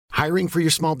Hiring for your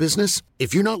small business?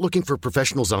 If you're not looking for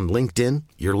professionals on LinkedIn,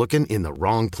 you're looking in the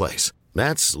wrong place.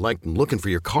 That's like looking for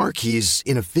your car keys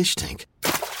in a fish tank.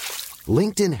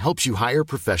 LinkedIn helps you hire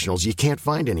professionals you can't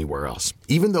find anywhere else,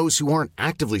 even those who aren't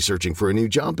actively searching for a new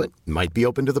job but might be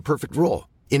open to the perfect role.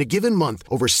 In a given month,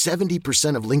 over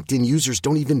 70% of LinkedIn users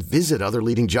don't even visit other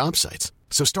leading job sites.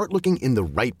 So start looking in the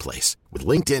right place. With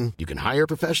LinkedIn, you can hire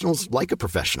professionals like a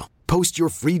professional. Post your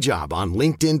free job on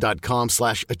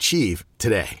linkedin.com/achieve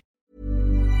today.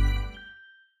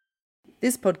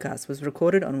 This podcast was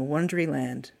recorded on Wurundjeri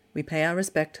land. We pay our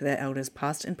respect to their elders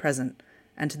past and present,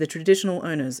 and to the traditional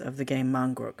owners of the game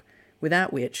Mangruk,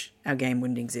 without which our game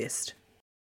wouldn't exist.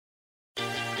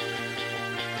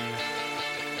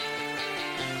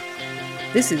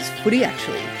 This is Footy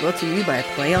Actually, brought to you by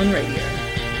Play On Radio.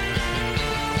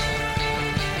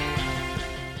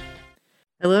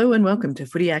 Hello and welcome to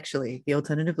Footy Actually, the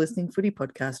alternative listening footy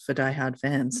podcast for diehard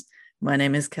fans. My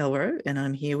name is Kel Rowe, and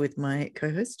I'm here with my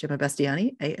co-host, Gemma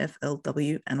Bastiani,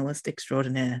 AFLW analyst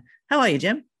extraordinaire. How are you,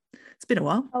 Gem? It's been a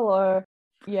while. Hello.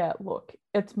 Yeah, look,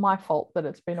 it's my fault that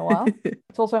it's been a while.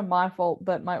 It's also my fault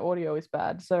that my audio is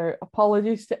bad. So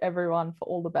apologies to everyone for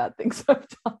all the bad things I've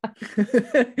done.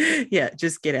 Yeah,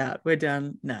 just get out. We're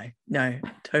done. No,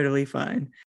 totally fine.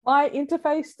 My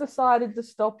interface decided to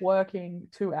stop working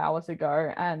 2 hours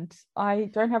ago, and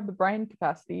I don't have the brain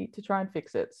capacity to try and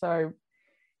fix it. So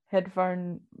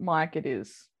headphone mic it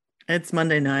is. It's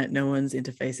Monday night. No one's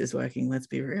interface is working. Let's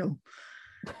be real.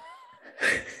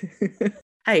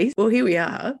 Hey, well, here we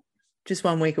are, just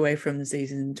 1 week away from the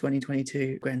season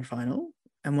 2022 grand final.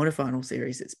 And what a final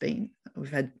series it's been. We've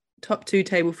had top two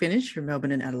table finish from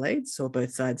Melbourne and Adelaide, saw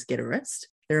both sides get a rest.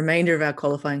 The remainder of our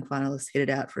qualifying finalists hit it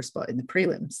out for a spot in the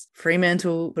prelims.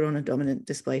 Fremantle put on a dominant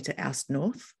display to oust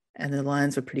North, and the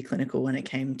Lions were pretty clinical when it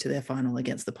came to their final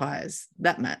against the Pies.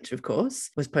 That match, of course,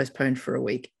 was postponed for a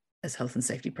week as health and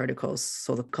safety protocols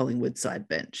saw the Collingwood side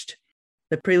benched.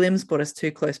 The prelims brought us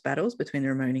two close battles between the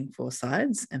remaining four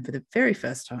sides, and for the very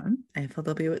first time,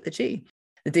 AFLW at the G.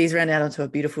 The D's ran out onto a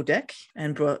beautiful deck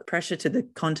and brought pressure to the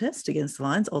contest against the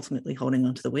Lions, ultimately holding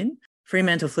on to the win.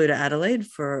 Fremantle flew to Adelaide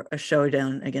for a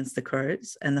showdown against the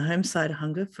Crows, and the home side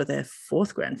hunger for their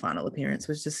fourth grand final appearance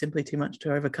was just simply too much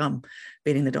to overcome,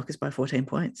 beating the Dockers by 14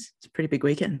 points. It's a pretty big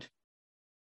weekend.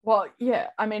 Well, yeah,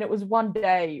 I mean, it was one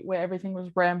day where everything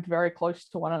was rammed very close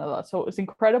to one another. So it was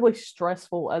incredibly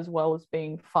stressful as well as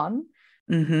being fun.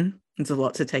 Mm-hmm. It's a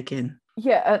lot to take in.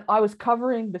 Yeah, I was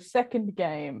covering the second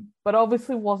game, but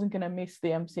obviously wasn't going to miss the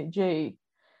MCG.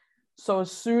 So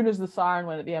as soon as the siren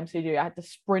went at the MCG, I had to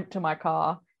sprint to my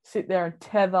car, sit there and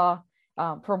tether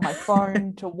from my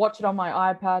phone to watch it on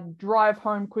my iPad, drive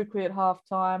home quickly at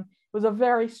halftime. It was a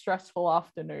very stressful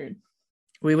afternoon.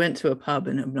 We went to a pub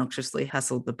and obnoxiously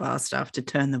hassled the bar staff to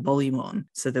turn the volume on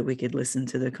so that we could listen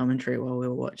to the commentary while we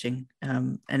were watching,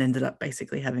 and ended up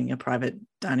basically having a private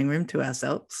dining room to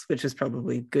ourselves, which was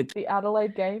probably good. The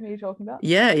Adelaide game, are you talking about?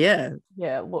 Yeah.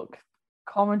 Yeah, look,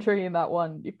 commentary in that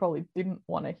one you probably didn't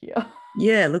want to hear.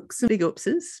 Yeah, look, some big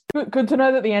oopses. Good to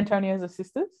know that the Antonios are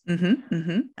sisters.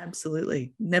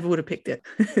 Absolutely. Never would have picked it.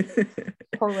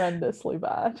 Horrendously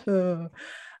bad.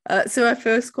 So our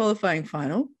first qualifying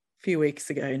final, few weeks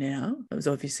ago now, it was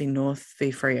obviously North v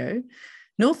Freo.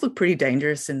 North looked pretty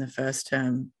dangerous in the first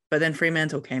term, but then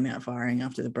Fremantle came out firing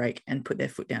after the break and put their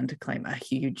foot down to claim a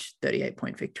huge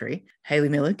 38-point victory. Hayley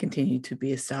Miller continued to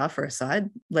be a star for a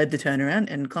side, led the turnaround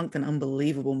and clunked an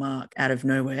unbelievable mark out of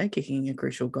nowhere, kicking a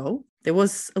crucial goal. There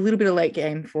was a little bit of late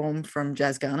game form from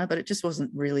Jazz Garner, but it just wasn't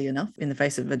really enough in the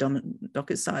face of a dominant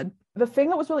Dockers side. The thing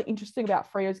that was really interesting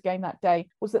about Freo's game that day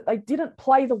was that they didn't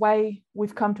play the way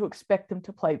we've come to expect them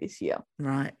to play this year.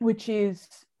 Right. Which is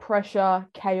pressure,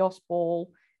 chaos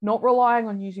ball, not relying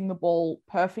on using the ball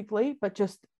perfectly, but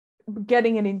just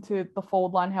getting it into the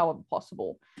forward line however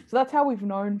possible. So that's how we've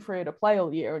known Freo to play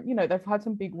all year. You know, they've had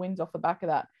some big wins off the back of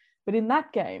that. But in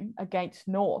that game against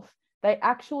North, they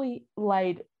actually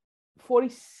laid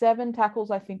 47 tackles,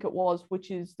 I think it was,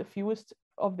 which is the fewest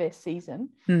of their season.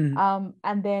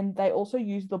 And then they also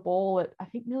used the ball at, I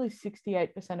think, nearly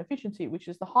 68% efficiency, which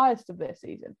is the highest of their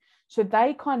season. So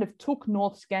they kind of took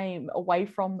North's game away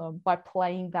from them by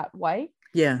playing that way.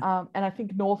 Yeah. And I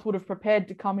think North would have prepared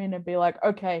to come in and be like,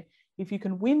 okay, if you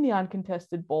can win the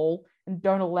uncontested ball and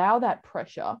don't allow that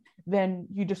pressure, then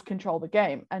you just control the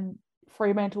game. And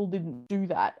Fremantle didn't do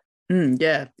that.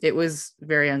 Yeah, it was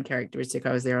very uncharacteristic.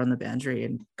 I was there on the boundary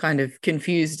and kind of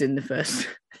confused in the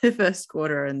first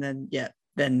quarter, and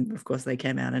then of course they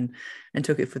came out and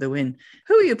took it for the win.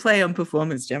 Who are your play on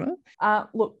performers, Gemma?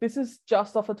 Look, this is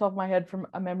just off the top of my head from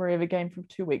a memory of a game from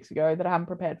 2 weeks ago that I haven't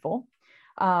prepared for.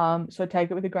 So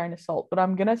take it with a grain of salt. But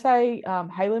I'm going to say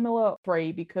Hayley Miller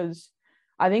 3 because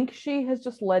I think she has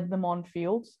just led them on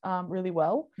fields really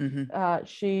well. Mm-hmm.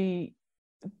 She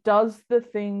does the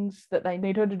things that they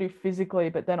need her to do physically,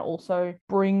 but then also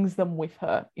brings them with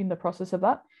her in the process of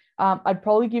that. I'd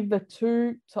probably give the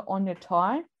 2 to Anya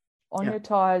Tai. Anya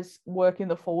Tai's work in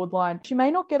the forward line. She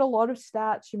may not get a lot of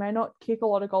stats. She may not kick a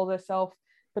lot of goals herself,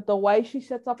 but the way she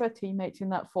sets up her teammates in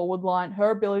that forward line,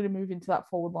 her ability to move into that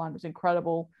forward line was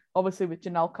incredible. Obviously, with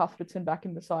Janelle Cuthbertson back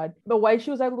in the side, the way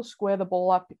she was able to square the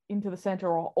ball up into the center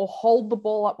or hold the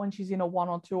ball up when she's in a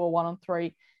 1-on-2 or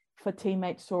 1-on-3 for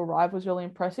teammates to arrive was really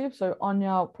impressive. So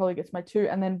Anya probably gets my 2.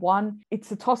 And then 1,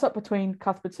 it's a toss-up between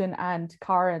Cuthbertson and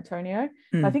Cara Antonio.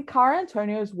 I think Cara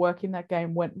Antonio's work in that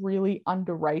game went really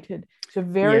underrated. She's a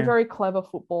very, very clever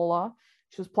footballer.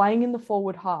 She was playing in the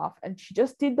forward half, and she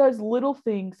just did those little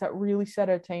things that really set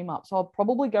her team up. So I'll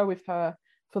probably go with her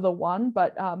for the 1.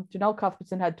 But Janelle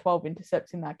Cuthbertson had 12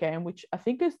 intercepts in that game, which I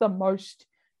think is the most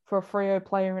for a Freo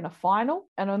player in a final,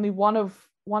 and only one of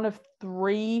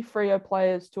 3 Freo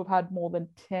players to have had more than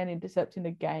 10 intercepts in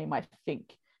a game, I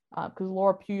think, because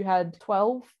Laura Pugh had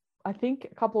 12, I think,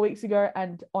 a couple of weeks ago,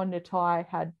 and Anya Tai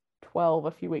had 12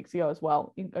 a few weeks ago as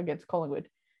well against Collingwood.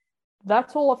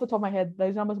 That's all off the top of my head.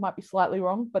 Those numbers might be slightly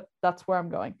wrong, but that's where I'm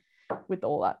going with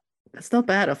all that. That's not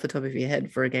bad off the top of your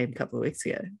head for a game a couple of weeks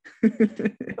ago.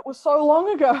 It was so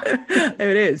long ago. It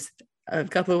is. A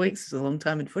couple of weeks is a long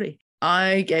time in footy.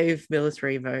 I gave Miller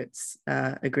 3 votes.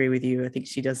 Agree with you. I think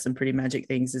she does some pretty magic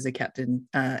things as a captain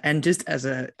and just as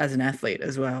an athlete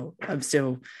as well. I'm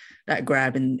still that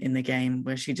grab in the game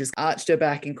where she just arched her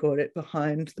back and caught it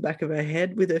behind the back of her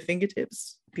head with her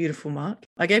fingertips. Beautiful mark.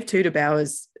 I gave 2 to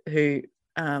Bowers, who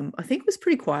I think was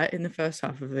pretty quiet in the first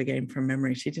half of the game from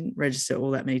memory. She didn't register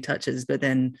all that many touches, but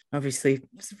then obviously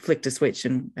flicked a switch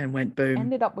and went boom.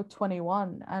 Ended up with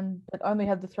 21 and but only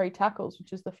had the 3 tackles,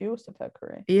 which is the fewest of her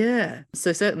career. Yeah,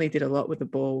 so certainly did a lot with the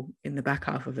ball in the back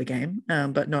half of the game,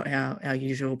 but not our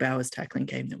usual Bowers tackling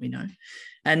game that we know.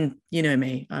 And you know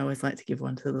me, I always like to give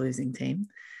one to the losing team.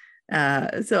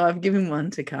 So I've given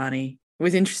one to Carney. It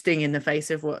was interesting in the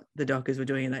face of what the Dockers were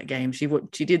doing in that game. She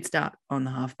did start on the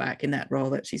halfback in that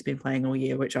role that she's been playing all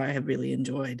year, which I have really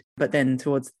enjoyed. But then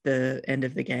towards the end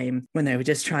of the game, when they were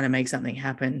just trying to make something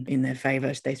happen in their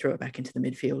favour, they threw it back into the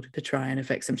midfield to try and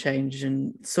effect some change,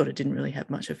 and sort of didn't really have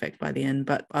much effect by the end.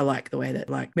 But I like the way that,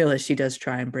 like Miller, she does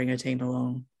try and bring her team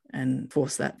along and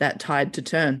force that tide to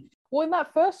turn. Well, in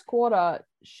that first quarter,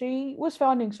 she was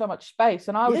finding so much space,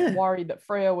 and I was worried that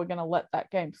Freo were going to let that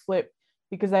game slip,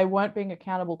 because they weren't being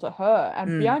accountable to her.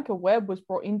 And Bianca Webb was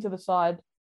brought into the side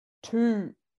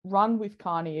to run with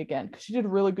Carney again, because she did a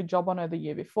really good job on her the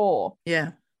year before.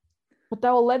 Yeah. But they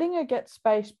were letting her get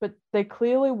space, but they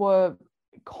clearly were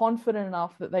confident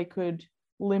enough that they could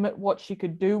limit what she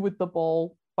could do with the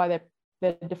ball by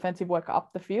their defensive work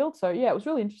up the field. So, yeah, it was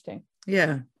really interesting.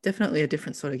 Yeah, definitely a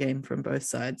different sort of game from both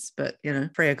sides. But,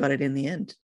 Freo got it in the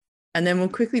end. And then we'll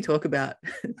quickly talk about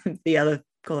the other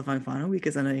qualifying final,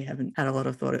 because I know you haven't had a lot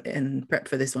of thought and prep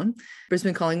for this one.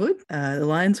 Brisbane Collingwood, the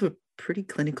Lions were pretty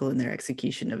clinical in their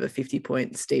execution of a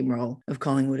 50-point steamroll of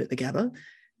Collingwood at the Gabba.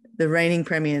 The reigning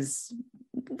premiers,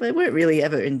 they weren't really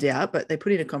ever in doubt, but they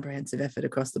put in a comprehensive effort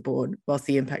across the board, whilst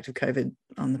the impact of COVID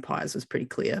on the Pies was pretty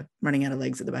clear, running out of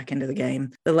legs at the back end of the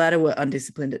game. The latter were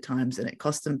undisciplined at times, and it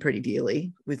cost them pretty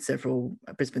dearly, with several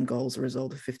Brisbane goals a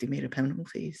result of 50-metre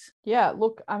penalties. Yeah,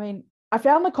 look, I mean, I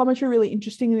found the commentary really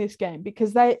interesting in this game,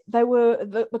 because they were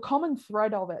the common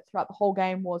thread of it throughout the whole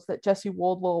game was that Jessie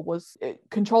Wardlaw was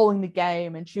controlling the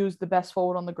game, and she was the best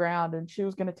forward on the ground, and she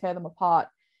was going to tear them apart.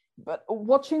 But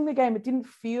watching the game, it didn't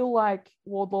feel like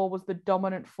Wardlaw was the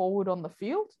dominant forward on the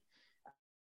field.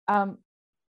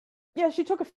 She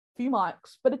took a few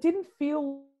marks, but it didn't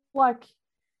feel like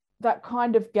that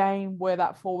kind of game where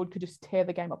that forward could just tear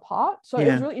the game apart. So It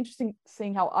was really interesting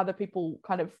seeing how other people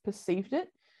kind of perceived it.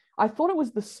 I thought it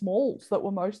was the smalls that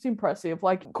were most impressive.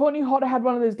 Like Courtney Hodder had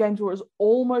one of those games where it was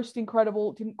almost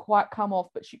incredible. It didn't quite come off,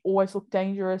 but she always looked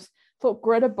dangerous. Thought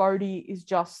Greta Bodie is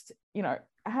just,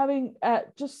 having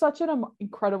just such an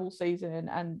incredible season,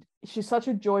 and she's such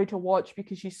a joy to watch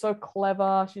because she's so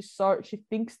clever. She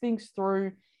thinks things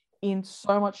through in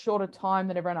so much shorter time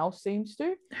than everyone else seems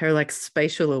to. Her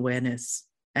spatial awareness,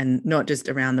 and not just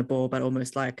around the ball, but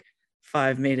almost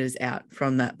 5 meters out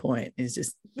from that point, is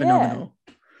just phenomenal.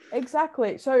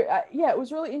 Exactly. So, it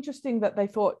was really interesting that they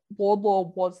thought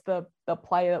Wardlaw was the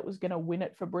player that was going to win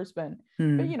it for Brisbane.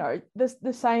 But,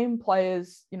 the same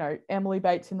players, Emily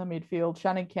Bates in the midfield,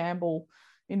 Shannon Campbell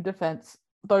in defence,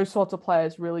 those sorts of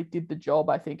players really did the job,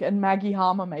 I think. And Maggie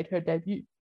Harmer made her debut.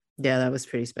 Yeah, that was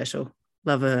pretty special.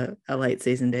 Love a late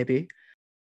season debut.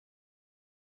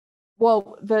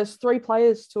 Well, there's 3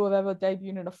 players to have ever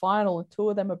debuted in a final, and 2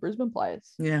 of them are Brisbane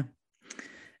players. Yeah.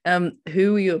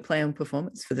 Who were your play on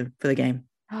performance for the game?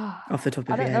 Off the top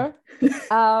of your head.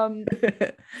 I don't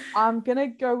know. I'm gonna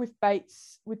go with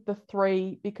Bates with the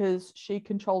 3 because she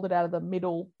controlled it out of the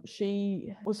middle.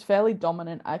 She was fairly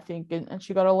dominant, I think, and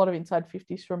she got a lot of inside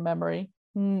 50s from memory.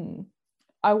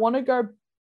 I want to go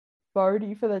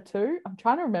Bodie for the 2. I'm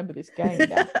trying to remember this game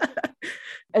now.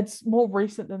 It's more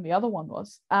recent than the other one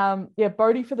was.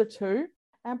 Bodie for the 2,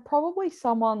 and probably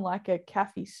someone like a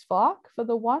Kathy Spark for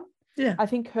the 1. Yeah. I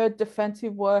think her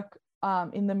defensive work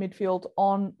in the midfield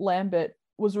on Lambert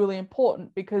was really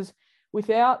important because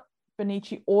without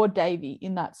Benici or Davey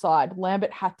in that side,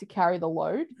 Lambert had to carry the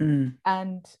load.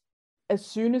 And as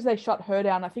soon as they shut her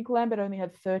down, I think Lambert only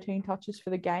had 13 touches for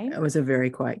the game. It was a very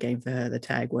quiet game for her. The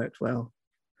tag worked well.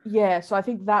 Yeah, so I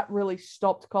think that really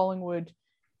stopped Collingwood.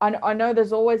 I know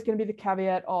there's always going to be the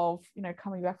caveat of,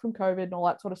 coming back from COVID and all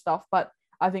that sort of stuff, but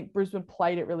I think Brisbane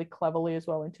played it really cleverly as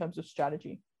well in terms of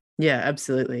strategy. Yeah,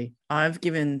 absolutely. I've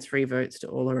given 3 votes to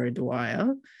Ola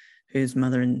O'Dwyer, whose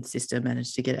mother and sister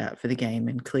managed to get out for the game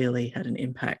and clearly had an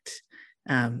impact.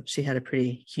 She had a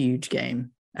pretty huge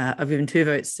game. I've given 2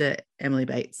 votes to Emily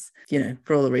Bates,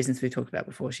 for all the reasons we talked about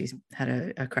before. She's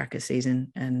had a cracker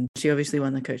season, and she obviously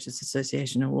won the Coaches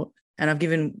Association Award. And I've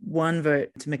given 1 vote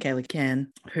to Michaela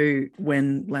Can, who,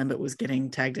 when Lambert was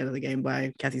getting tagged out of the game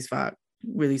by Kathy Spark,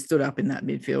 really stood up in that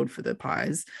midfield for the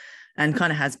Pies and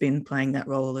kind of has been playing that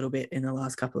role a little bit in the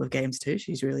last couple of games too.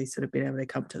 She's really sort of been able to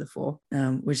come to the fore,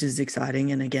 which is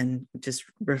exciting. And again, just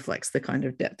reflects the kind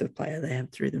of depth of player they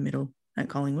have through the middle at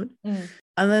Collingwood. And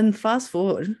then fast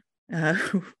forward,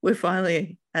 we're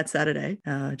finally at Saturday,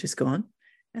 just gone.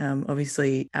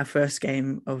 Obviously, our first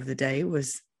game of the day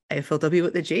was AFLW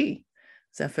at the G.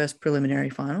 It's our first preliminary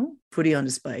final. Footy on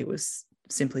display was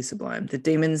simply sublime. The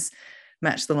Demons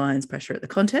matched the Lions' pressure at the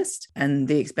contest, and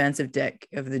the expansive deck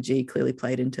of the G clearly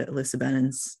played into Alyssa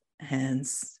Bannon's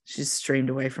hands. She streamed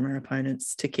away from her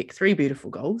opponents to kick 3 beautiful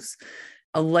goals.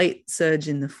 A late surge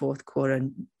in the 4th quarter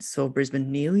saw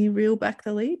Brisbane nearly reel back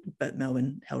the lead, but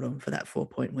Melbourne held on for that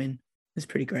 4-point win. It was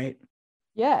pretty great.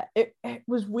 Yeah, it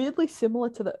was weirdly similar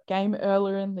to the game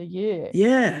earlier in the year.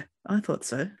 Yeah, I thought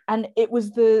so. And it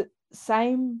was the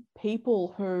same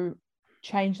people who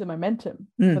changed the momentum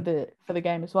for the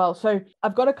game as well. So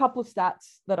I've got a couple of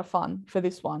stats that are fun for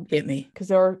this one. Hit me. Because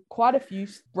there are quite a few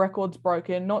records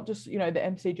broken, not just, the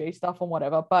MCG stuff and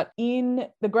whatever, but in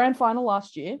the grand final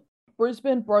last year,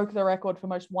 Brisbane broke the record for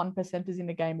most 1%ers in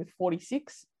the game with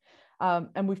 46.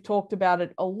 And we've talked about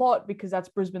it a lot because that's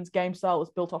Brisbane's game style is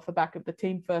built off the back of the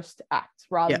team first act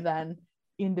rather than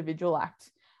individual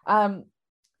acts.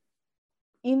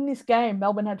 In this game,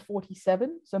 Melbourne had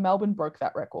 47, so Melbourne broke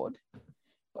that record.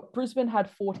 But Brisbane had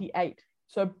 48.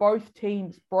 So both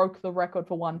teams broke the record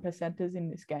for 1%ers in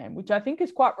this game, which I think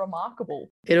is quite remarkable.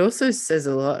 It also says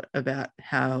a lot about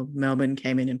how Melbourne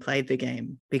came in and played the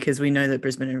game, because we know that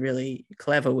Brisbane are really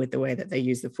clever with the way that they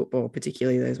use the football,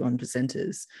 particularly those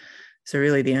 1%ers. So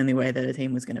really the only way that a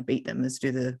team was going to beat them is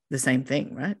do the same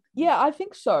thing, right? Yeah, I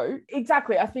think so.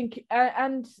 Exactly. I think,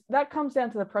 and that comes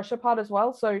down to the pressure part as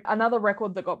well. So another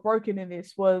record that got broken in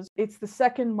this was it's the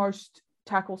second most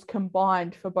tackles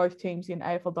combined for both teams in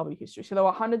AFLW history. So there were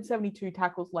 172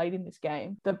 tackles laid in this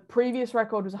game. The previous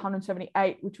record was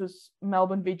 178, which was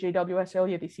Melbourne v GWS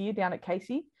earlier this year down at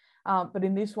Casey. But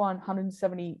in this one,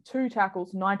 172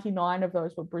 tackles, 99 of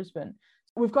those were Brisbane.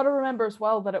 We've got to remember as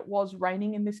well that it was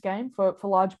raining in this game for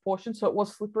large portions, so it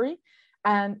was slippery.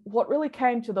 And what really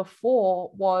came to the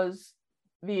fore was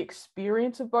the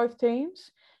experience of both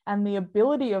teams and the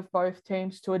ability of both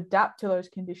teams to adapt to those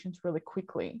conditions really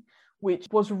quickly, which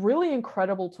was really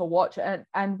incredible to watch.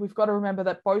 And we've got to remember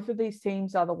that both of these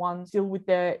teams are the ones still with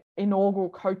their inaugural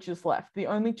coaches left. The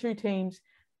only 2 teams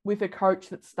with a coach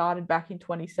that started back in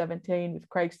 2017 with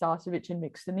Craig Starcevich and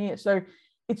Mick Stanier. So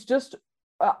it's just,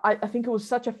 I think it was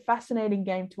such a fascinating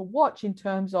game to watch in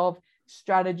terms of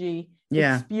strategy,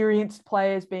 experienced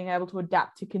players being able to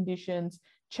adapt to conditions,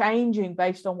 changing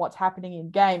based on what's happening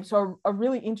in game. So a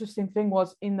really interesting thing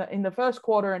was in the first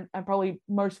quarter and probably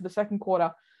most of the second quarter,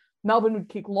 Melbourne would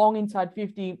kick long inside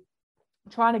 50,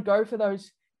 trying to go for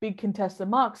those big contested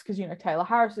marks because, Taylor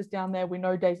Harris is down there. We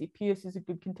know Daisy Pearce is a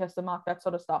good contested mark, that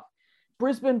sort of stuff.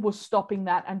 Brisbane was stopping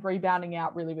that and rebounding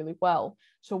out really, really well.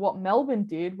 So what Melbourne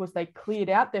did was they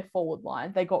cleared out their forward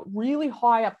line. They got really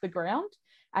high up the ground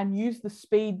and used the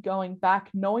speed going back,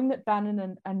 knowing that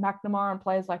Bannon and McNamara and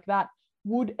players like that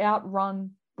would outrun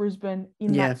Brisbane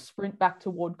in that sprint back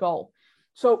toward goal.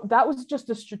 So that was just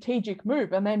a strategic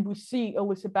move. And then we see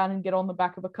Alyssa Bannon get on the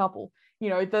back of a couple.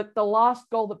 The last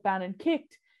goal that Bannon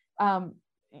kicked,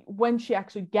 when she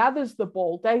actually gathers the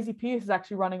ball, Daisy Pearce is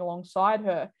actually running alongside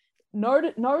her,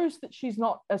 knows that she's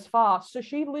not as fast. So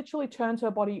she literally turns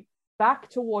her body back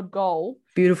toward goal.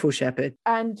 Beautiful shepherd.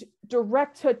 And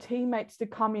directs her teammates to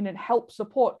come in and help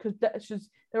support, because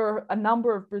there are a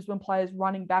number of Brisbane players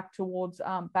running back towards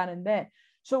Bannon there.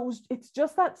 So it's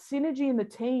just that synergy in the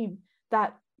team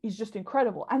that is just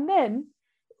incredible. And then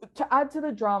to add to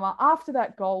the drama, after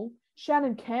that goal,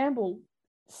 Shannon Campbell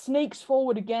sneaks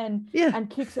forward again and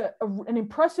kicks an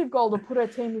impressive goal to put her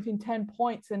team within 10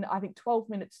 points and I think 12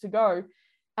 minutes to go.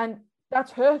 And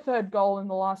that's her third goal in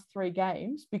the last 3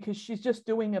 games, because she's just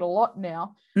doing it a lot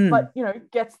now, but, you know,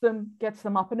 gets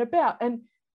them up and about. And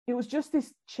it was just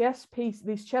these chess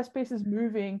pieces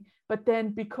moving. But then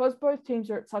because both teams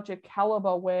are at such a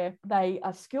caliber where they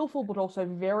are skillful, but also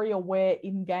very aware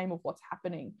in game of what's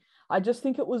happening, I just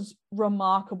think it was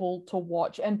remarkable to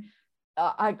watch. And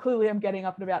I clearly am getting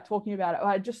up and about talking about it.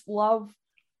 I just love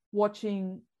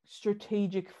watching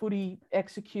strategic footy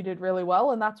executed really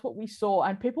well. And that's what we saw.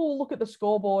 And people will look at the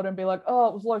scoreboard and be like, oh,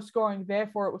 it was low scoring,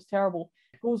 therefore it was terrible.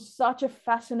 It was such a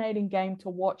fascinating game to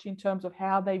watch in terms of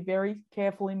how they very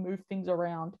carefully move things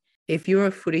around. If you're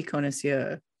a footy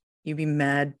connoisseur, you'd be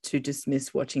mad to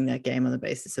dismiss watching that game on the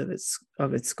basis of its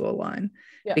scoreline.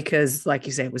 Yeah. Because, like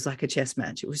you say, it was like a chess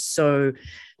match. It was so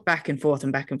back and forth,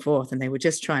 and they were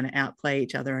just trying to outplay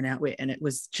each other and outwit, and it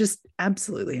was just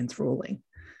absolutely enthralling.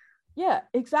 Yeah,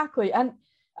 exactly. And,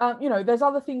 you know, there's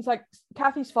other things like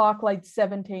Kathy Spark laid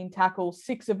 17 tackles,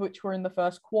 6 of which were in the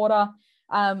first quarter.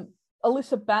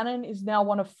 Alyssa Bannon is now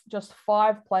one of just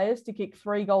 5 players to kick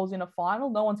 3 goals in a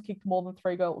final. No one's kicked more than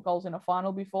 3 goals in a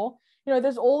final before. You know,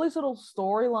 there's all these little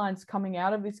storylines coming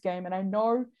out of this game. And I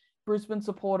know Brisbane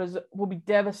supporters will be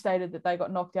devastated that they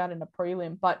got knocked out in a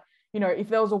prelim. But, you know, if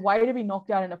there was a way to be knocked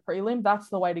out in a prelim, that's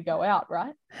the way to go out,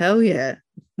 right? Hell yeah.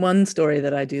 One story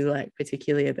that I do like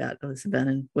particularly about Alyssa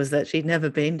Bannon was that she'd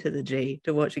never been to the G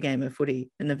to watch a game of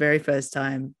footy. And the very first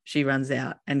time she runs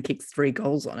out and kicks 3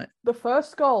 goals on it. The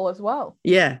first goal as well.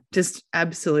 Yeah, just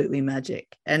absolutely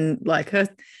magic. And like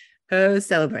her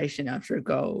celebration after a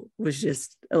goal was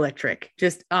just electric,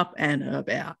 just up and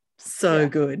about. So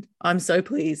good. I'm so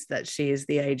pleased that she is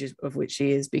the age of which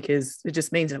she is, because it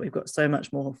just means that we've got so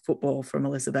much more football from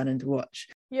Alyssa Bannon to watch.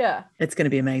 Yeah. It's going to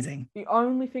be amazing. The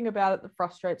only thing about it that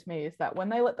frustrates me is that when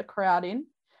they let the crowd in,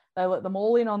 they let them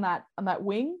all in on that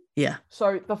wing. Yeah.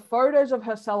 So the photos of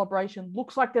her celebration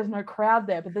looks like there's no crowd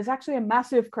there, but there's actually a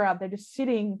massive crowd. They're just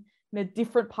sitting in a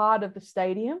different part of the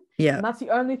stadium. Yeah. And that's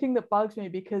the only thing that bugs me,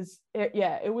 because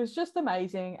it was just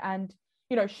amazing. And,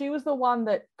 you know, she was the one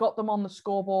that got them on the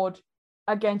scoreboard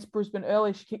against Brisbane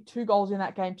early. She kicked 2 goals in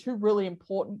that game, 2 really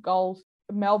important goals.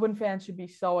 Melbourne fans should be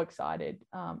so excited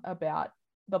about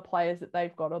the players that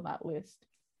they've got on that list.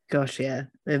 Gosh, yeah.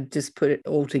 They've just put it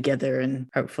all together, and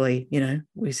hopefully, you know,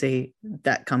 we see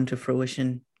that come to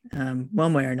fruition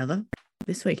one way or another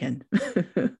this weekend.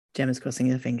 Gemma's crossing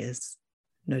her fingers.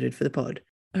 Noted for the pod.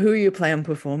 Who are your play-on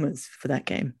performers for that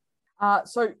game?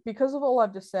 So because of all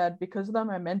I've just said, because of the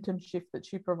momentum shift that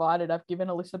she provided, I've given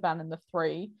Alyssa Bannon the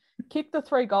 3. Kicked the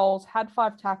 3 goals, had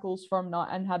 5 tackles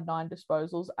and had 9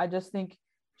 disposals. I just think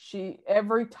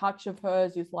every touch of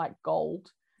hers is like gold.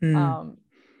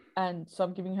 And so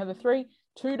I'm giving her the 3.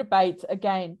 2 to Bates.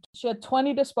 Again, she had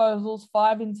 20 disposals,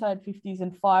 5 inside 50s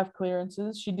and 5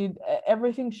 clearances. She did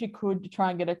everything she could to try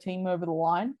and get her team over the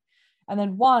line. And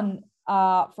then 1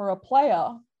 for a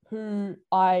player who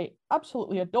I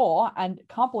absolutely adore and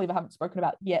can't believe I haven't spoken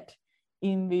about yet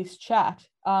in this chat,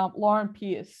 Lauren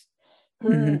Pearce,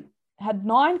 who had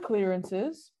 9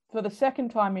 clearances for the second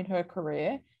time in her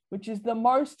career, which is the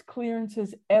most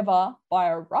clearances ever by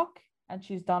a ruck, and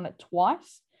she's done it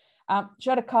twice. She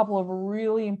had a couple of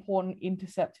really important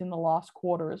intercepts in the last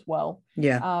quarter as well,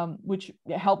 which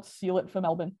helped seal it for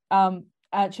Melbourne.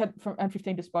 And she had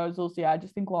 15 disposals. Yeah, I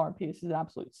just think Lauren Pearce is an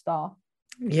absolute star.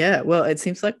 Yeah, well, it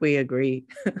seems like we agree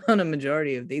on a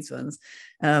majority of these ones.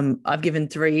 I've given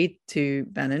 3 to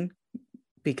Bannon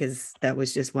because that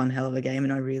was just one hell of a game,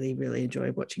 and I really, really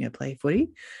enjoyed watching her play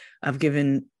footy. I've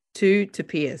given 2 to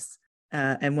Pearce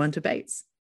and 1 to Bates.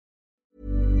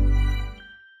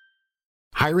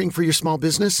 Hiring for your small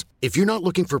business? If you're not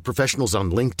looking for professionals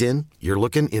on LinkedIn, you're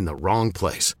looking in the wrong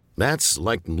place. That's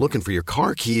like looking for your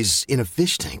car keys in a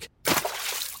fish tank.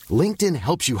 LinkedIn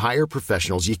helps you hire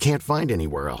professionals you can't find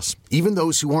anywhere else, even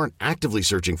those who aren't actively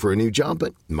searching for a new job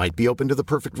but might be open to the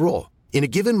perfect role. In a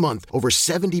given month, over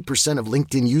 70% of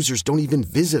LinkedIn users don't even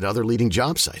visit other leading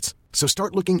job sites. So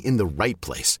start looking in the right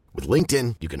place. With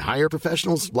LinkedIn, you can hire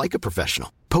professionals like a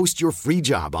professional. Post your free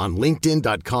job on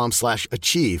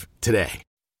linkedin.com/achieve today.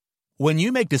 When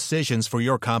you make decisions for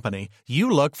your company, you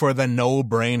look for the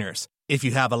no-brainers. If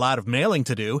you have a lot of mailing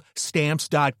to do,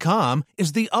 Stamps.com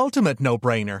is the ultimate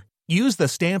no-brainer. Use the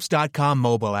Stamps.com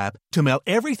mobile app to mail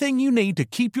everything you need to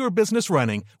keep your business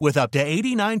running with up to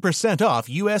 89% off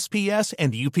USPS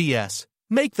and UPS.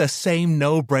 Make the same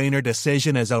no-brainer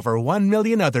decision as over 1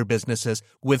 million other businesses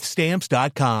with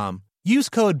Stamps.com. Use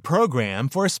code PROGRAM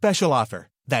for a special offer.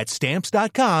 That's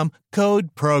Stamps.com,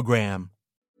 code PROGRAM.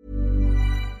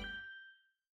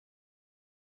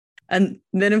 And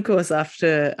then, of course,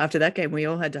 after that game, we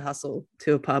all had to hustle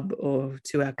to a pub or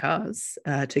to our cars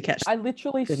to catch. I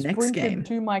literally the next sprinted game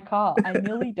to my car. I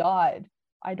nearly died.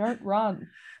 I don't run.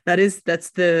 That's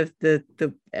the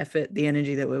effort, the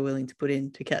energy that we're willing to put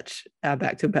in to catch our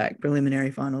back-to-back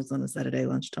preliminary finals on a Saturday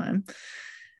lunchtime.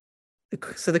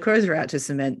 So the Crows are out to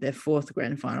cement their fourth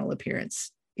grand final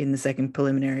appearance in the second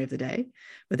preliminary of the day,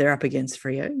 but they're up against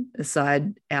Freo, a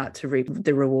side out to reap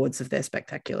the rewards of their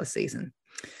spectacular season.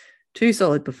 Two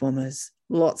solid performers,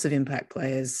 lots of impact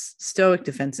players, stoic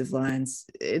defensive lines.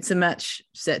 It's a match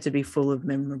set to be full of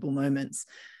memorable moments,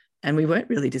 and we weren't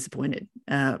really disappointed.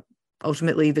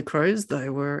 Ultimately, the Crows, though,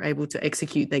 were able to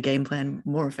execute their game plan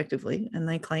more effectively, and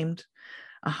they claimed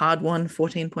a hard-won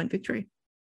 14-point victory.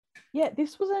 Yeah,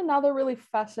 this was another really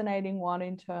fascinating one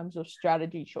in terms of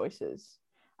strategy choices.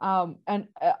 And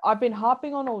I've been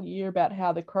harping on all year about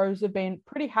how the Crows have been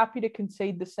pretty happy to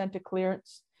concede the centre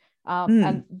clearance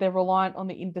and they're reliant on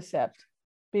the intercept.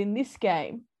 But in this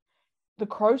game, the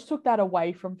Crows took that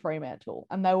away from Fremantle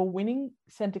and they were winning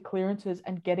centre clearances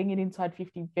and getting it inside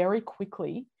 50 very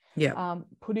quickly,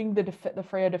 putting the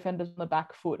Freo defenders on the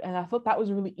back foot. And I thought that was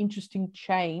a really interesting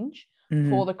change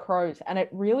for the Crows, and it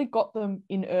really got them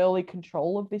in early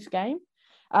control of this game.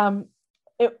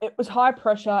 It was high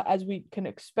pressure, as we can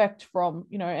expect from,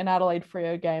 an Adelaide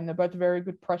Freo game. They're both very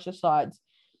good pressure sides.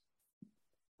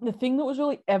 The thing that was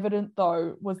really evident,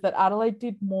 though, was that Adelaide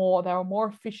did more. They were more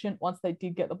efficient once they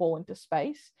did get the ball into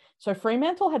space. So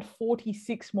Fremantle had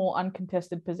 46 more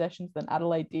uncontested possessions than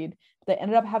Adelaide did. They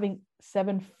ended up having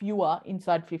 7 fewer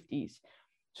inside 50s.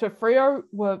 So Freo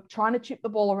were trying to chip the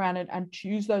ball around it and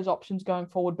choose those options going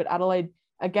forward. But Adelaide,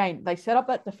 again, they set up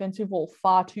that defensive wall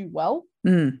far too well.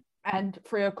 And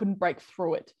Freo couldn't break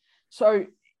through it. So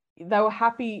they were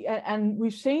happy. And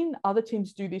we've seen other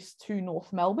teams do this to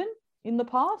North Melbourne in the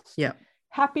past. Yeah.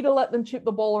 Happy to let them chip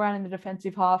the ball around in the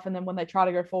defensive half. And then when they try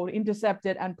to go forward, intercept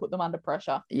it and put them under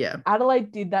pressure. Yeah.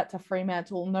 Adelaide did that to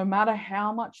Fremantle. No matter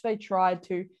how much they tried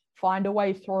to find a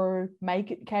way through,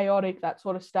 make it chaotic, that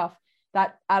sort of stuff,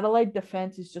 that Adelaide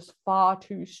defense is just far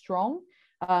too strong.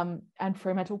 And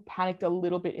Fremantle panicked a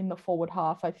little bit in the forward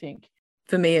half, I think.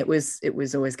 For me, it was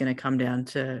always going to come down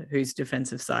to whose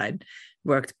defensive side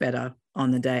worked better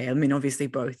on the day. I mean, obviously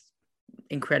both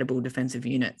incredible defensive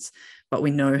units, but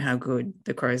we know how good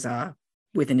the Crows are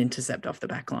with an intercept off the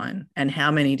back line and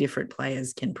how many different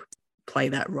players can play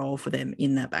that role for them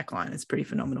in that back line. It's pretty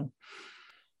phenomenal.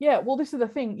 Yeah, well, this is the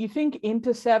thing. You think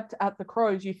intercept at the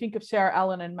Crows, you think of Sarah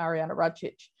Allen and Mariana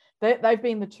Radcic. They've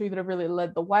been the two that have really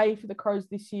led the way for the Crows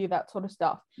this year, that sort of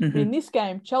stuff. But in this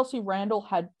game, Chelsea Randall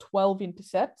had 12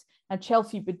 intercepts and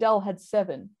Chelsea Bedell had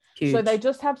 7. Huge. So they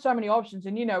just have so many options.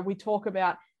 And, we talk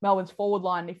about Melbourne's forward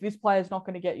line. If this player's not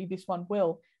going to get you, this one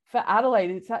will. For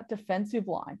Adelaide, it's that defensive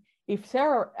line. If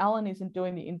Sarah Allen isn't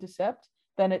doing the intercept,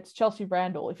 then it's Chelsea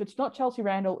Randall. If it's not Chelsea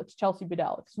Randall, it's Chelsea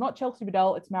Bedell. If it's not Chelsea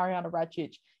Bedell, it's Mariana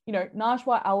Radcic.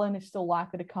 Najwa Allen is still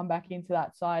likely to come back into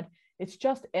that side. It's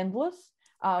just endless.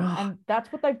 And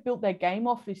that's what they've built their game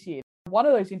off this year. One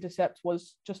of those intercepts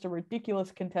was just a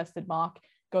ridiculous contested mark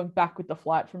going back with the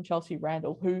flight from Chelsea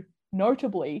Randall, who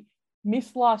notably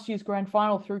missed last year's grand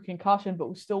final through concussion, but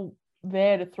was still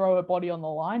there to throw her body on the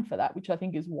line for that, which I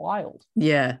think is wild.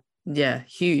 Yeah,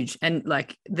 huge. And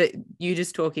you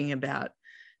just talking about,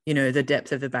 the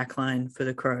depth of the back line for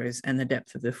the Crows and the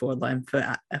depth of the forward line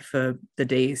for the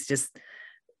D's just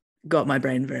got my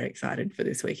brain very excited for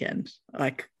this weekend.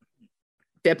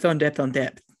 Depth on depth on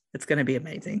depth. It's going to be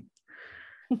amazing.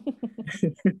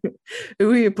 Who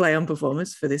were your play on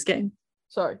performers for this game?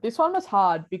 So this one was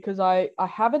hard because I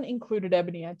haven't included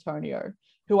Ebony Antonio,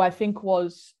 who I think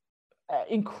was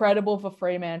incredible for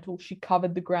Fremantle. She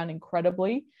covered the ground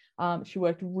incredibly. She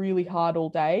worked really hard all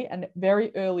day, and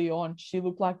very early on, she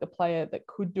looked like the player that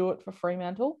could do it for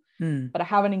Fremantle, but I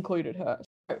haven't included her.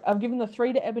 So I've given the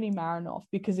 3 to Ebony Marinoff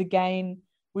because, again,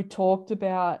 we talked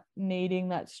about needing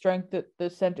that strength at the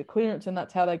centre clearance, and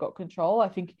that's how they got control. I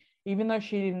think even though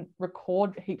she didn't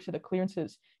record heaps of the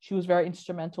clearances, she was very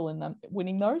instrumental in them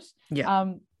winning those. Yeah.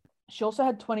 She also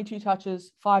had 22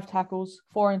 touches, 5 tackles,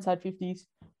 4 inside 50s,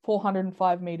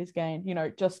 405 meters gained,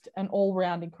 just an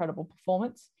all-round incredible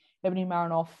performance. Ebony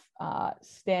Marinoff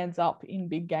stands up in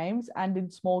big games and in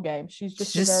small games. She's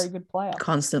just a very good player.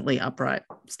 Constantly upright,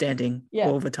 standing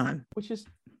all the time. Which is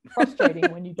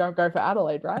frustrating when you don't go for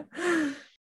Adelaide, right?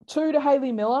 2 to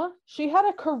Hayley Miller. She had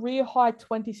a career high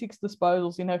 26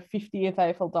 disposals in her 50th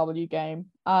AFLW game.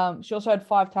 She also had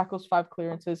 5 tackles, 5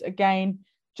 clearances. Again,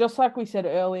 just like we said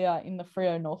earlier in the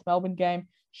Freo North Melbourne game,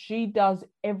 she does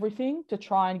everything to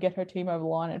try and get her team over the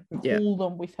line and pull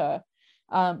them with her.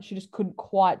 She just couldn't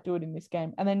quite do it in this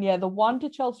game. And then, the 1 to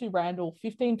Chelsea Randall,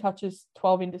 15 touches,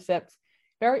 12 intercepts.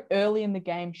 Very early in the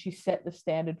game, she set the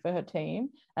standard for her team.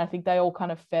 And I think they all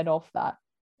kind of fed off that.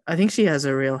 I think she has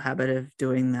a real habit of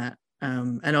doing that.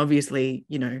 And obviously,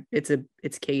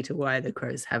 it's key to why the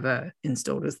Crows have her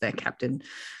installed as their captain.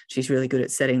 She's really good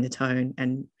at setting the tone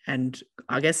and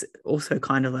I guess also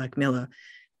kind of like Miller,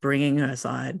 bringing her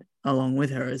side along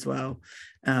with her as well.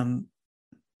 You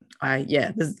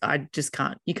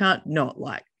can't not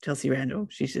like Chelsea Randall.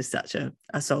 She's just such a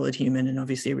solid human and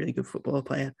obviously a really good football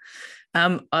player.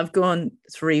 I've gone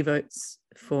 3 votes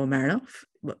for Marinoff.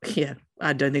 Yeah,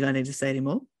 I don't think I need to say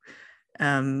anymore.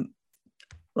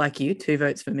 Like you, 2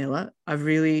 votes for Miller. I've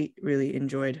really, really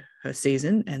enjoyed her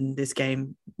season, and this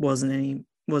game wasn't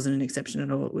an exception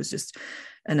at all. It was just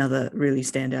another really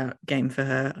standout game for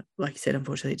her. Like you said,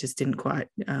 unfortunately, it just didn't quite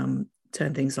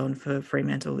turn things on for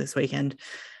Fremantle this weekend.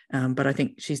 But I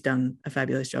think she's done a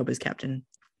fabulous job as captain,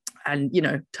 and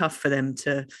tough for them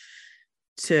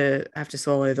to have to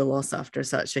swallow the loss after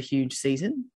such a huge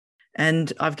season.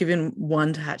 And I've given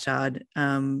 1 to Hatchard.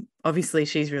 Obviously,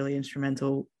 she's really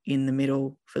instrumental in the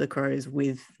middle for the Crows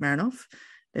with Marinoff.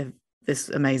 They've this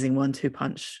amazing 1-2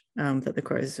 punch that the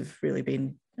Crows have really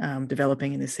been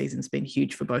developing in this season has been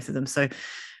huge for both of them. So,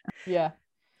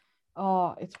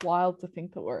 it's wild to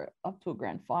think that we're up to a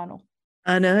grand final.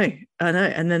 I know.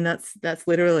 And then that's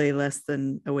literally less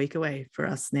than a week away for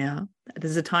us now.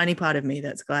 There's a tiny part of me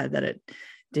that's glad that it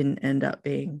didn't end up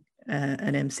being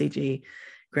an MCG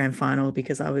grand final,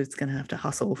 because I was going to have to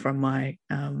hustle from my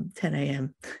 10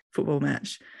 a.m. football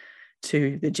match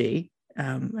to the G.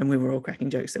 And we were all cracking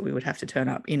jokes that we would have to turn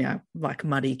up in our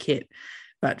muddy kit,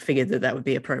 but figured that would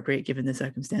be appropriate given the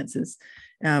circumstances.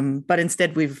 But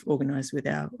instead we've organised with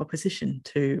our opposition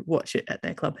to watch it at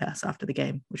their clubhouse after the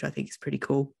game, which I think is pretty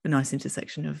cool. A nice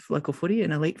intersection of local footy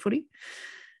and elite footy.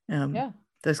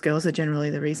 Those girls are generally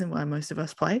the reason why most of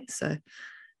us play. So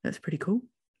that's pretty cool.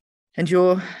 And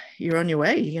you're on your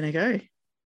way. You're going to go.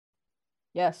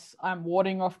 Yes, I'm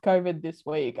warding off COVID this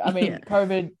week. I mean,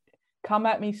 COVID, come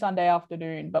at me Sunday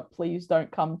afternoon, but please don't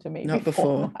come to me. Not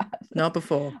before. Not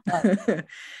before.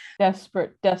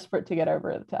 Desperate to get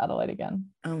over it to Adelaide again.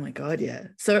 Oh my God, yeah.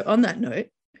 So on that note,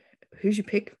 who's your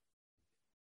pick?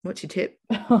 What's your tip?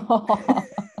 I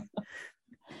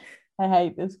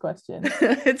hate this question.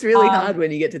 It's really hard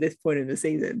when you get to this point of the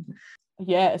season.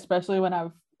 Yeah, especially when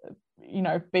I've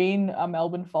been a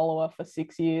Melbourne follower for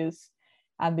 6 years,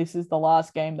 and this is the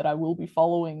last game that I will be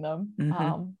following them.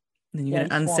 Mm-hmm. Then you're going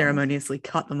to unceremoniously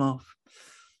cut them off.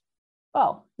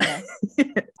 Well,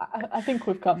 I think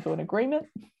we've come to an agreement.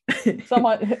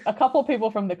 A couple of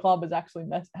people from the club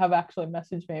have actually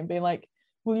messaged me and been like,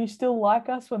 "Will you still like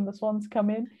us when the Swans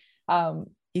come in?"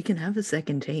 You can have a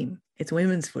second team. It's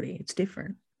women's footy. It's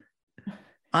different.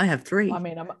 I have 3. I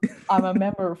mean, I'm a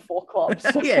member of 4 clubs.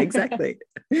 So. Yeah, exactly.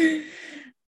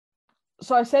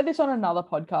 So I said this on another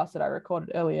podcast that I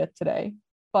recorded earlier today,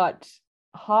 but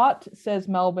heart says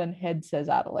Melbourne, head says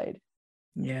Adelaide.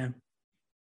 Yeah.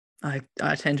 I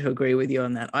tend to agree with you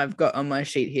on that. I've got on my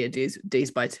sheet here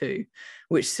D's by 2,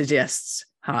 which suggests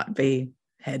heart v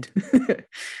head.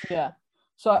 Yeah.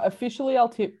 So officially I'll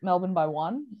tip Melbourne by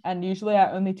 1. And usually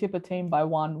I only tip a team by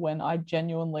 1 when I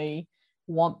genuinely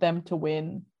want them to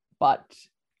win, but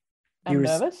I'm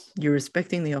nervous. You're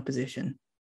respecting the opposition.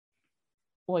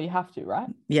 Well, you have to, right?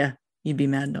 Yeah. You'd be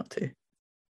mad not to.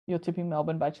 You're tipping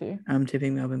Melbourne by 2. I'm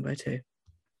tipping Melbourne by 2.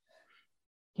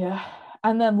 Yeah.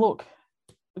 And then look,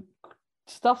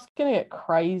 stuff's going to get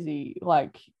crazy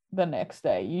the next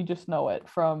day. You just know it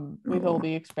with all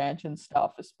the expansion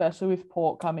stuff, especially with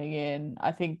Port coming in.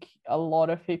 I think a lot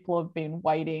of people have been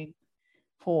waiting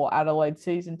for Adelaide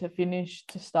season to finish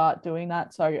to start doing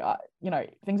that. So,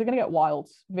 things are going to get wild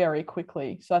very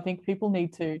quickly. So I think people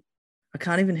need to. I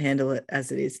can't even handle it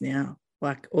as it is now.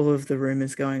 All of the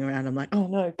rumors going around, I'm like, oh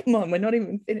no, come on, we're not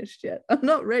even finished yet. I'm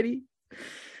not ready.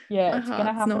 Yeah, it's going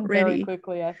to happen very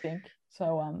quickly, I think.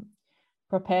 So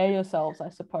prepare yourselves, I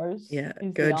suppose. Yeah,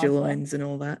 gird your loins and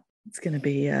all that. It's going to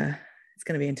be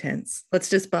intense. Let's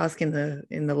just bask in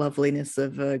the loveliness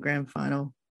of a grand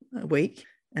final week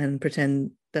and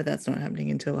pretend that that's not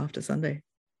happening until after Sunday.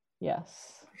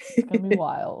 Yes, it's going to be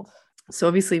wild. So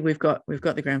obviously we've got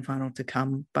the grand final to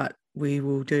come, but we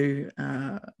will do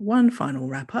one final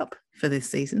wrap up for this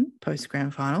season post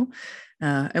grand final.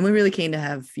 And we're really keen to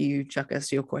have you chuck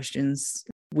us your questions.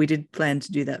 We did plan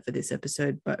to do that for this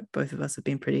episode, but both of us have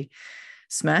been pretty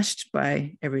smashed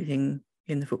by everything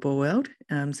in the football world.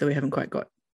 So we haven't quite got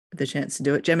the chance to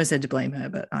do it. Gemma said to blame her,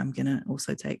 but I'm going to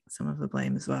also take some of the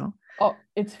blame as well. Oh,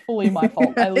 it's fully my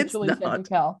fault. I literally It's said to not.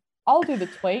 Cal, I'll do the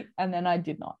tweet, and then I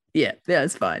did not. Yeah,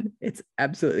 it's fine. It's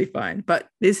absolutely fine. But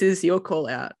this is your call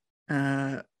out.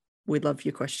 We'd love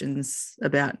your questions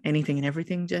about anything and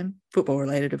everything, Gem. Football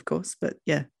related, of course, but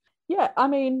yeah. Yeah, I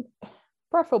mean,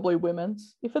 preferably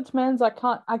women's. If it's men's, I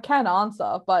can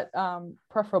answer, but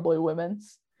preferably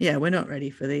women's. Yeah, we're not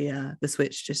ready for the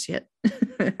switch just yet.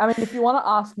 I mean, if you want to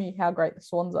ask me how great the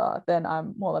Swans are, then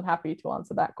I'm more than happy to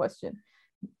answer that question.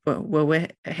 Well, we're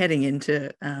heading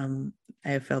into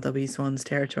AFLW Swans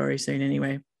territory soon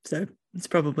anyway, so it's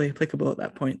probably applicable at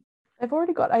that point. They've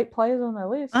already got 8 players on their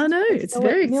list. I know, it's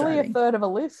very nearly exciting. a third of a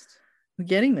list. We're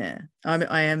getting there.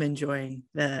 I am enjoying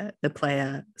the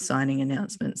player signing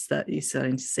announcements that you're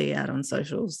starting to see out on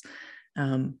socials.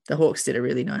 The Hawks did a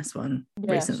really nice one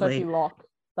recently. Sophie Locke.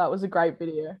 That was a great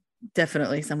video.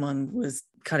 Definitely someone was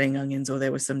cutting onions or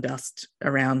there was some dust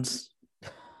around,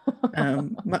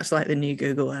 much like the new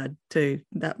Google ad too.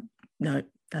 That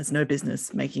has no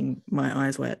business making my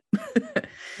eyes wet.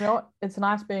 You know what? It's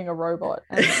nice being a robot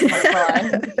and not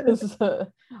crying. I'm just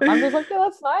like, yeah,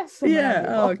 that's nice. And yeah.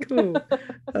 Oh,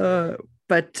 cool.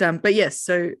 But yes,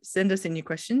 so send us in your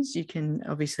questions. You can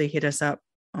obviously hit us up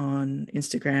on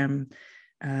Instagram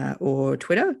or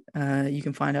Twitter. You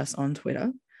can find us on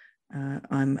Twitter.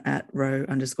 I'm at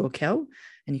 @row_Kel,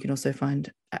 and you can also find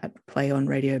at Play on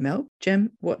Radio Mel.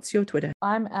 Gem, what's your Twitter?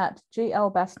 I'm at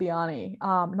GL Bastiani,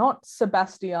 not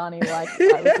Sebastiani, like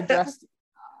I was addressed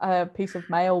a piece of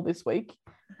mail this week.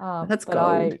 That's but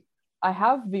gold. I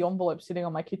have the envelope sitting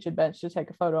on my kitchen bench to take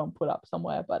a photo and put up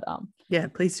somewhere. But yeah,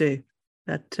 please do.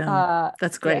 That's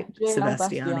great, yeah, GL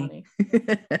Sebastiani.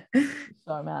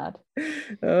 So mad.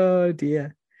 Oh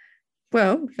dear.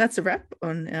 Well, that's a wrap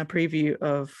on our preview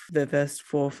of the first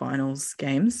 4 finals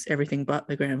games, everything but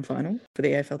the grand final for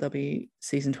the AFLW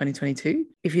season 2022.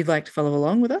 If you'd like to follow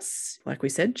along with us, like we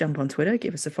said, jump on Twitter,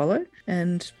 give us a follow,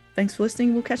 and thanks for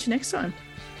listening. We'll catch you next time.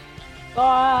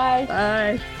 Bye.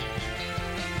 Bye.